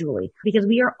individually, because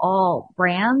we are all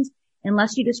brands.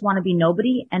 Unless you just want to be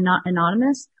nobody and not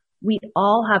anonymous, we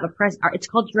all have it's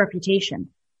called your reputation,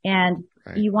 and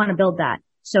you want to build that.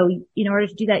 So in order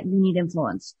to do that, you need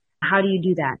influence. How do you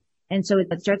do that? And so it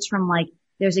starts from like,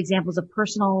 there's examples of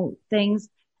personal things,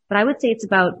 but I would say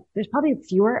there's probably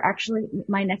fewer, actually.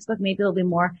 My next book, maybe it'll be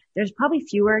more. There's probably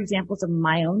fewer examples of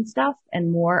my own stuff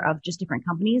and more of just different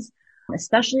companies.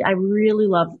 Especially, I really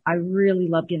love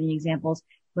giving examples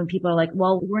when people are like,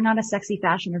 well, we're not a sexy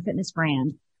fashion or fitness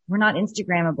brand. We're not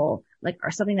Instagrammable,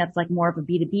 or something that's like more of a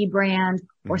B2B brand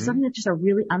or something that's just a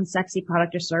really unsexy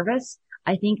product or service,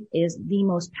 I think is the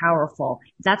most powerful.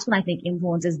 That's when I think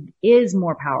influence is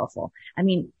more powerful. I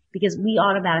mean, because we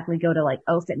automatically go to like,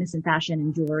 fitness and fashion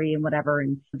and jewelry and whatever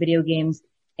and video games.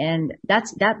 And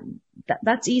that's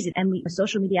easy. And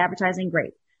social media advertising,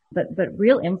 great. But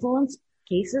real influence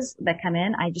cases that come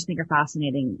in, I just think are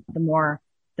fascinating. The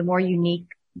more unique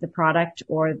the product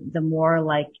or the more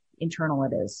like internal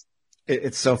it is.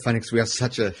 It's so funny because we have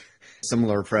such a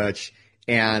similar approach.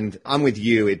 And I'm with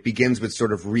you. It begins with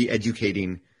sort of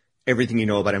re-educating everything you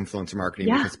know about influencer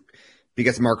marketing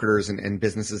because marketers and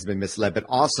businesses have been misled. But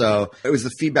also, it was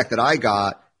the feedback that I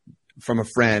got from a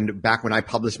friend back when I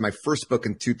published my first book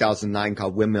in 2009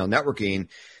 called Windmill Networking,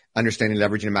 Understanding,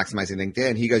 Leveraging, and Maximizing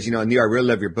LinkedIn. He goes, Neil, I really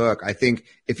love your book. I think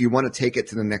if you want to take it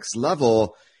to the next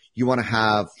level, you want to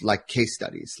have like case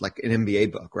studies, like an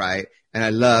MBA book, right? And I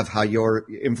love how your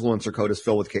influencer code is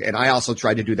filled with case. And I also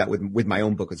tried to do that with my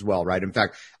own book as well, right? In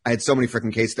fact, I had so many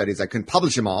freaking case studies. I couldn't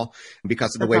publish them all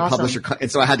because of the way publisher,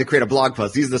 and so I had to create a blog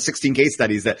post. These are the 16 case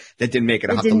studies that didn't make it.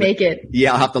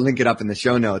 Yeah, I'll have to link it up in the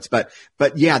show notes. But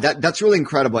yeah, that's really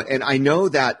incredible. And I know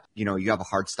that, you have a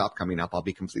hard stop coming up. I'll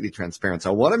be completely transparent. So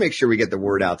I want to make sure we get the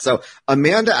word out. So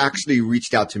Amanda actually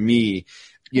reached out to me.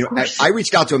 I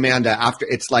reached out to Amanda after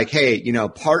it's like, hey,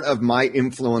 part of my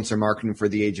influencer marketing for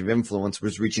the age of influence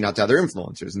was reaching out to other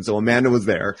influencers. And so Amanda was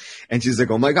there and she's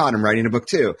like, oh my God, I'm writing a book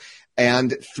too.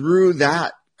 And through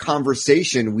that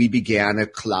conversation, we began a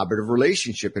collaborative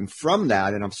relationship. And from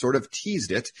that, and I've sort of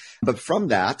teased it, but from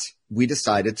that, we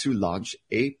decided to launch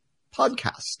a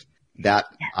podcast that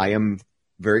I am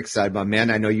very excited about. Man,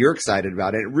 I know you're excited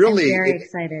about it. I'm very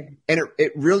excited. And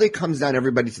it really comes down,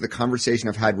 everybody, to the conversation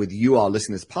I've had with you all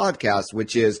listening to this podcast,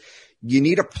 which is you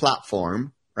need a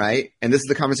platform, right? And this is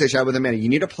the conversation I had with Amanda. You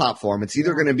need a platform. It's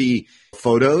either going to be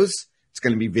photos, it's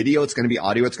going to be video, it's going to be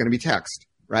audio, it's going to be text,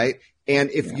 right?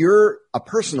 And if you're a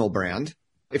personal brand,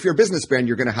 if you're a business brand,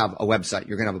 you're going to have a website,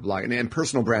 you're going to have a blog, and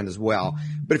personal brand as well.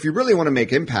 But if you really want to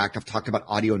make impact, I've talked about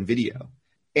audio and video.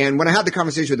 And when I had the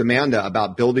conversation with Amanda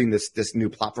about building this new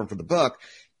platform for the book,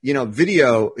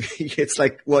 video, it's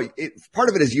like, part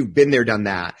of it is you've been there, done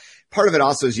that. Part of it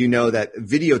also is, that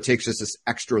video takes just this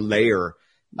extra layer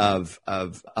of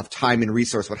time and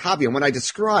resource, what have you. And when I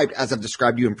described, as I've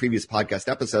described you in previous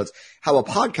podcast episodes, how a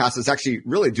podcast is actually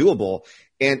really doable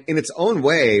and in its own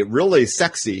way, really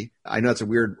sexy. I know it's a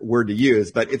weird word to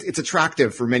use, but it's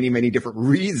attractive for many, many different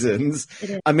reasons.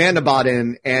 Amanda bought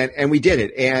in and we did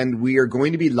it. And we are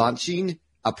going to be launching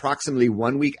approximately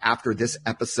 1 week after this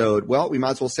episode. Well, we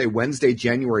might as well say Wednesday,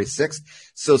 January 6th.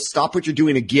 So stop what you're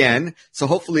doing again. So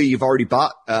hopefully you've already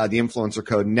bought the influencer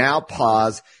code. Now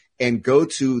pause and go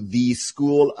to the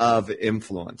School of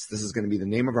Influence. This is going to be the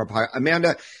name of our podcast.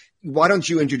 Amanda, why don't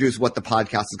you introduce what the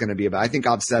podcast is going to be about? I think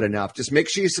I've said enough. Just make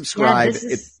sure you subscribe.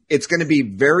 It's going to be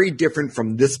very different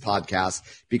from this podcast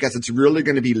because it's really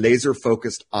going to be laser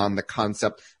focused on the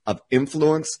concept of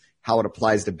influence, how it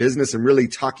applies to business, and really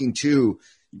talking to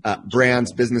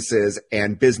brands, businesses,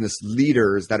 and business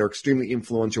leaders that are extremely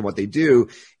influential in what they do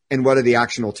and what are the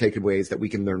actionable takeaways that we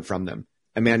can learn from them.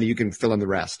 Amanda, you can fill in the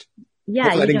rest. Yeah.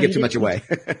 Hopefully I didn't give too much away.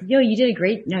 You did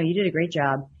a great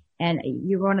job. And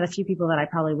you were one of the few people that I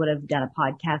probably would have done a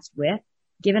podcast with.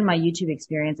 Given my YouTube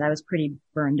experience, I was pretty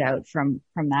burned out from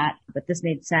that, but this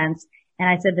made sense. And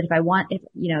I said that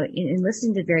in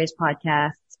listening to various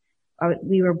podcasts,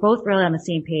 we were both really on the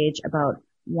same page about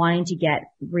wanting to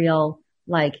get real,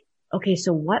 okay,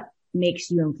 so what makes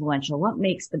you influential? What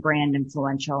makes the brand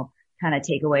influential? Kind of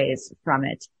takeaways from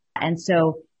it. And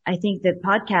so I think that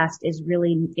podcast is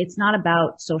really, it's not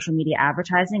about social media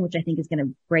advertising, which I think is going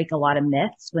to break a lot of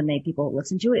myths when people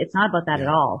listen to it. It's not about that at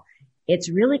all. It's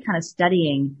really kind of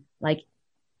studying,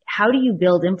 how do you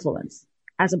build influence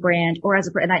as a brand or as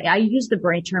a brand? And I use the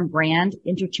term brand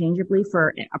interchangeably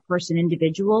for a person,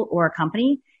 individual, or a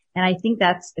company. And I think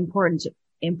that's important.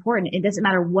 It doesn't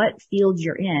matter what field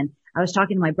you're in. I was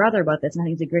talking to my brother about this, and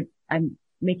I think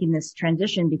making this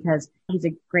transition because he's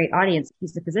a great audience.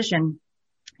 He's a physician,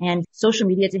 and social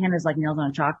media to him is like nails on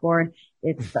a chalkboard.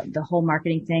 It's the whole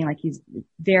marketing thing. Like he's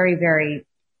very, very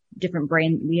different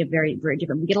brain. We have very, very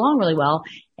different, we get along really well.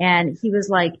 And he was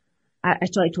like, I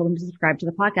told him to subscribe to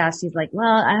the podcast. He's like,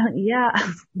 well,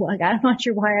 I'm not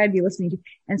sure why I'd be listening to.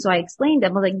 And so I explained to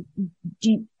him,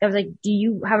 do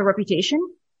you have a reputation?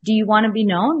 Do you want to be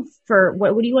known for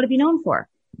what do you want to be known for?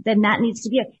 Then that needs to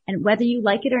be it. And whether you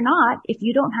like it or not, if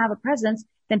you don't have a presence,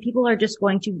 then people are just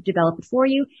going to develop it for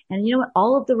you. And you know what?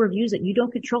 All of the reviews that you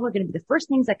don't control are going to be the first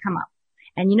things that come up.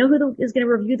 And you know who is going to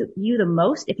review you the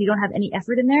most if you don't have any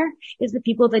effort in there is the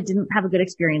people that didn't have a good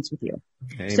experience with you.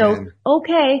 Amen. So,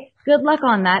 okay, good luck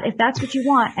on that if that's what you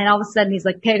want. And all of a sudden he's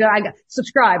like, okay, I got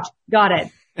subscribed. Got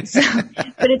it. So,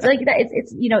 but it's like that.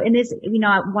 It's, in this,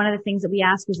 one of the things that we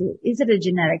ask is it a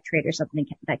genetic trait or something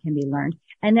that can be learned?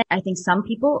 And then I think some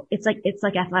people, it's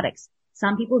like athletics.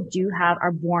 Some people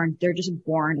they're just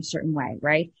born a certain way,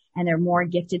 right? And they're more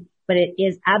gifted, but it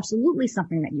is absolutely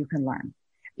something that you can learn.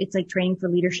 It's like training for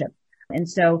leadership. And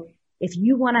so if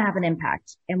you want to have an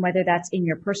impact, and whether that's in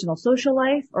your personal social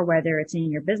life or whether it's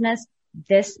in your business,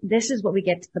 this is what we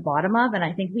get to the bottom of. And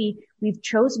I think we've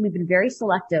been very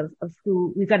selective of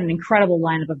we've got an incredible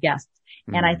lineup of guests.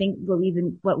 Mm-hmm. And I think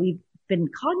what we've been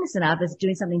cognizant of is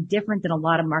doing something different than a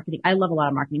lot of marketing. I love a lot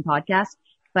of marketing podcasts,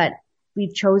 but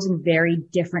we've chosen very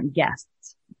different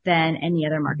guests than any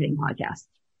other marketing podcast.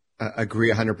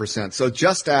 Agree 100%. So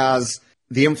just as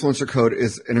the Influencer Code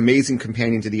is an amazing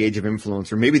companion to the Age of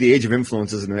Influence, or maybe the Age of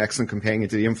Influence is an excellent companion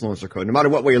to the Influencer Code. No matter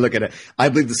what way you look at it, I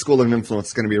believe the School of Influence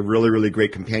is going to be a really, really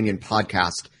great companion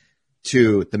podcast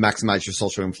to the Maximize Your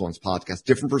Social Influence podcast.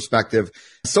 Different perspective.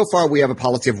 So far, we have a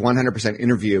policy of 100%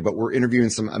 interview, but we're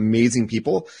interviewing some amazing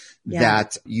people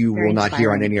that you will not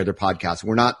hear on any other podcast.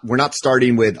 We're not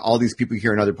starting with all these people you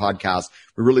hear in other podcasts.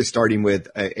 We're really starting with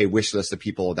a wish list of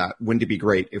people that wouldn't it be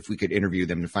great if we could interview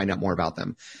them to find out more about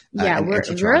them. We're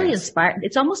really inspired.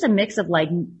 It's almost a mix of like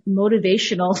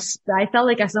motivational. I felt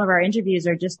like some of our interviews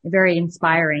are just very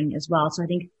inspiring as well. So I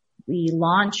think we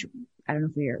launch, I don't know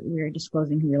if we're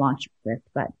disclosing who we launched with,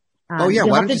 but why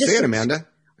don't you say it, Amanda?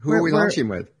 Who are we launching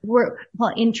with?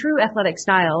 Well, in true athletic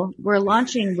style, we're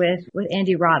launching with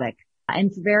Andy Roddick,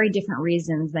 and for very different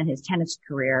reasons than his tennis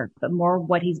career, but more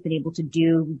what he's been able to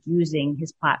do using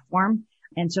his platform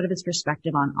and sort of his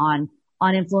perspective on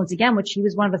influence again, which he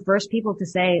was one of the first people to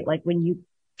say, like, when you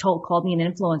called me an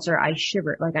influencer, I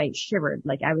shivered. Like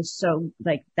I was so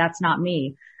like, that's not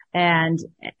me. And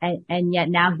yet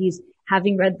now he's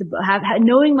having read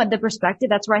knowing what the perspective,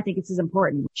 that's where I think this is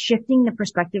important. Shifting the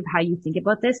perspective, how you think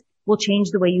about this will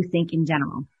change the way you think in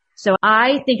general. So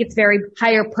I think it's very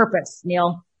higher purpose,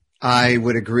 Neil. I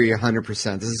would agree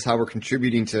 100%. This is how we're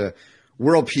contributing to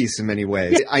world peace in many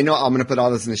ways. Yeah. I know I'm going to put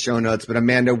all this in the show notes, but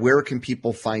Amanda, where can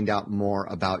people find out more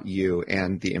about you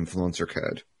and the Influencer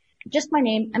Code? Just my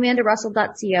name,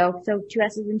 amandarussell.co. So 2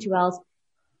 S's and 2 L's,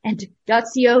 and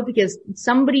 .co because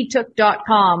somebody took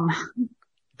 .com.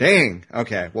 Dang.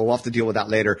 Okay. Well, we'll have to deal with that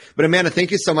later. But Amanda,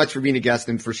 thank you so much for being a guest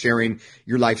and for sharing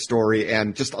your life story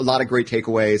and just a lot of great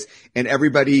takeaways. And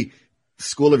everybody,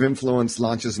 School of Influence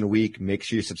launches in a week. Make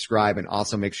sure you subscribe and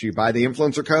also make sure you buy the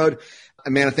Influencer Code.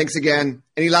 Amanda, thanks again.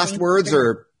 Any last words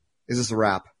or is this a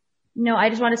wrap? No, I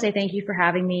just want to say thank you for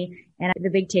having me. And the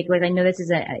big takeaways, I know this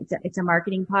is it's a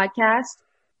marketing podcast,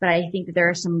 but I think that there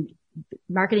are some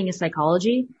marketing is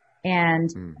psychology, and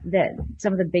that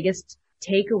some of the biggest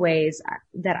takeaways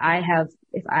that I have,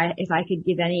 if I could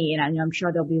give any, and I'm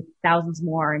sure there'll be thousands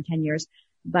more in 10 years,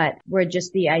 but we're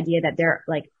just the idea that they're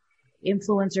like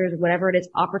influencers, whatever it is,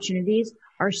 opportunities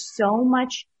are so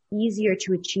much easier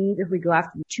to achieve if we go after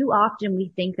them. Too often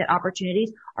we think that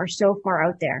opportunities are so far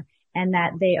out there and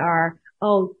that they are,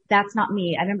 oh, that's not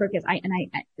me. I remember because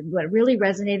what really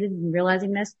resonated in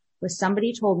realizing this was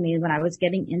somebody told me when I was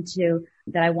getting into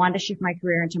that I wanted to shift my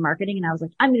career into marketing, and I was like,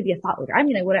 I'm going to be a thought leader. I'm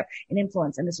going to whatever, an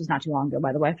influence. And this was not too long ago,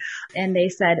 by the way. And they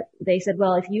said,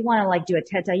 well, if you want to like do a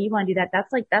TED Talk, you want to do that.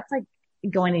 That's like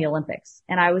going to the Olympics.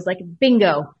 And I was like,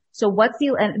 bingo. So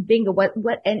bingo,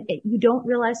 and you don't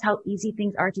realize how easy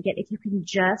things are to get if you can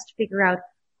just figure out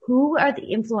who are the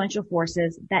influential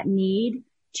forces that need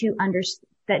to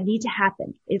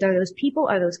happen. Are those people?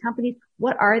 Are those companies?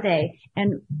 What are they?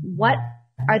 And what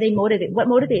are they motivated? What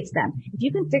motivates them? If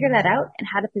you can figure that out and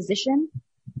how to position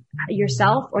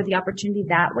yourself or the opportunity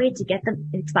that way to get them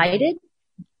excited,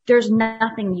 there's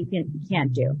nothing you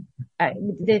can't do.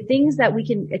 The things that we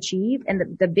can achieve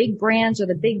and the big brands or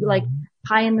the big like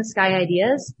pie in the sky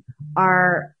ideas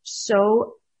are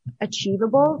so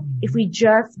achievable if we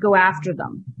just go after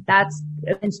them.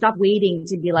 And stop waiting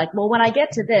to be like, well, when I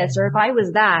get to this, or if I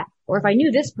was that, Or if I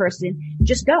knew this person,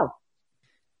 just go.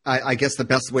 I guess the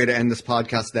best way to end this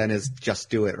podcast then is just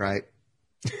do it, right?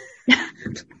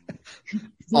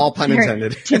 All pun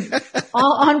intended.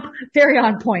 Very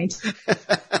on point.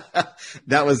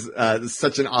 That was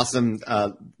such an awesome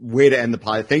way to end the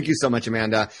pod. Thank you so much,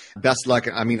 Amanda. Best luck.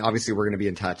 I mean, obviously, we're going to be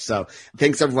in touch. So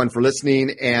thanks, everyone, for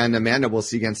listening. And Amanda, we'll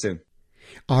see you again soon.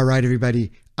 All right,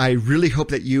 everybody. I really hope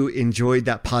that you enjoyed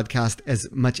that podcast as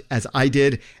much as I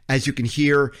did. As you can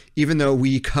hear, even though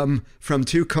we come from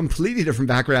two completely different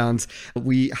backgrounds,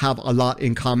 we have a lot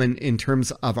in common in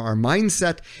terms of our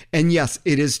mindset. And yes,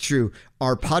 it is true.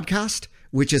 Our podcast,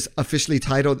 which is officially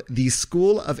titled The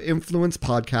School of Influence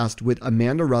Podcast with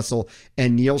Amanda Russell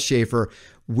and Neal Schaffer,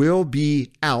 will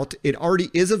be out. It already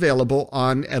is available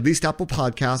on at least Apple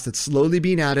Podcasts. It's slowly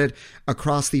being added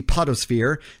across the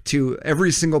podosphere to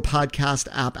every single podcast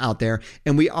app out there.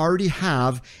 And we already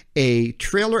have a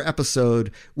trailer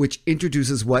episode which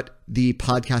introduces what the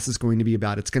podcast is going to be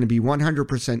about. It's going to be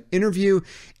 100% interview.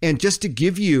 And just to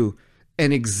give you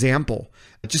an example,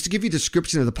 just to give you a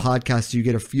description of the podcast so you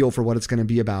get a feel for what it's going to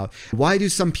be about. Why do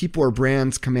some people or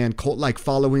brands command cult-like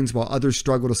followings while others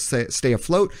struggle to stay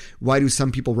afloat? Why do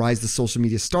some people rise to social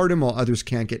media stardom while others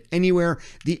can't get anywhere?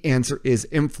 The answer is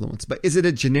influence. But is it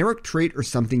a generic trait or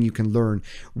something you can learn?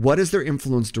 What is their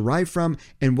influence derived from?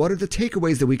 And what are the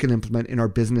takeaways that we can implement in our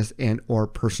business and or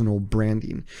personal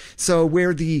branding? So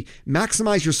where the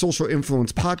Maximize Your Social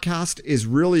Influence podcast is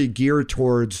really geared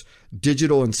towards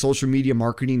digital and social media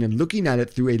marketing and looking at it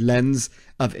through a lens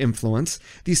of influence,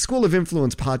 the School of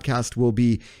Influence podcast will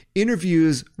be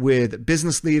interviews with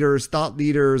business leaders, thought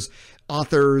leaders,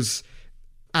 authors,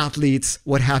 athletes,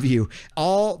 what have you,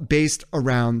 all based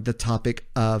around the topic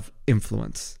of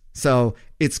influence. So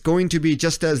it's going to be,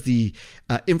 just as the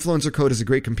Influencer Code is a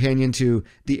great companion to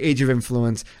the Age of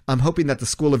Influence, I'm hoping that the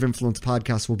School of Influence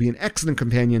podcast will be an excellent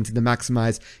companion to the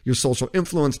Maximize Your Social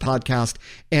Influence podcast.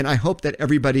 And I hope that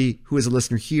everybody who is a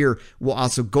listener here will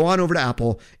also go on over to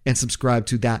Apple and subscribe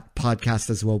to that podcast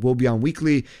as well. We'll be on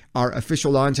weekly. Our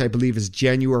official launch, I believe, is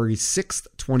January 6th,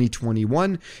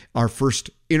 2021. Our first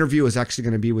interview is actually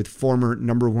going to be with former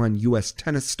 #1 U.S.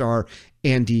 tennis star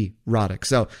Andy Roddick.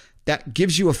 So that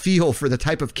gives you a feel for the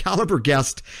type of caliber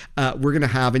guest we're going to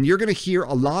have. And you're going to hear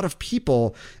a lot of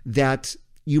people that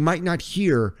you might not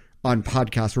hear on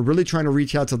podcasts. We're really trying to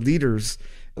reach out to leaders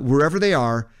wherever they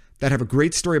are that have a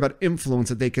great story about influence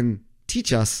that they can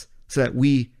teach us so that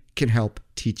we can help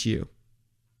teach you.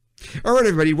 All right,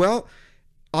 everybody. Well,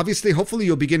 obviously, hopefully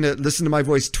you'll begin to listen to my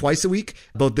voice twice a week,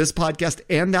 both this podcast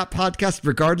and that podcast.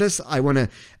 Regardless, I want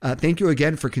to thank you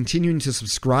again for continuing to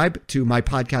subscribe to my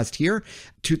podcast here.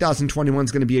 2021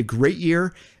 is going to be a great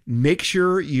year. Make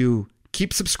sure you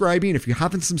keep subscribing. If you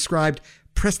haven't subscribed,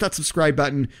 press that subscribe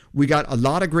button. We got a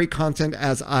lot of great content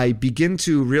as I begin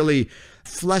to really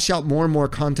flesh out more and more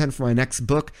content for my next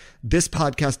book. This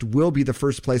podcast will be the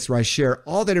first place where I share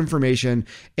all that information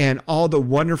and all the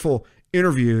wonderful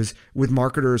interviews with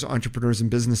marketers, entrepreneurs, and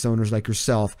business owners like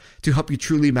yourself to help you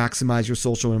truly maximize your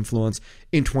social influence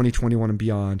in 2021 and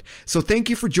beyond. So thank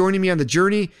you for joining me on the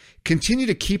journey. Continue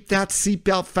to keep that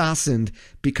seatbelt fastened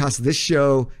because this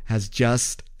show has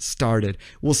just started.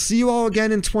 We'll see you all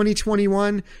again in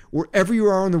 2021. Wherever you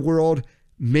are in the world,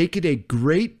 make it a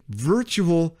great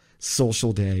virtual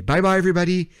social day. Bye-bye,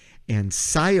 everybody, and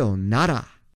sayonara.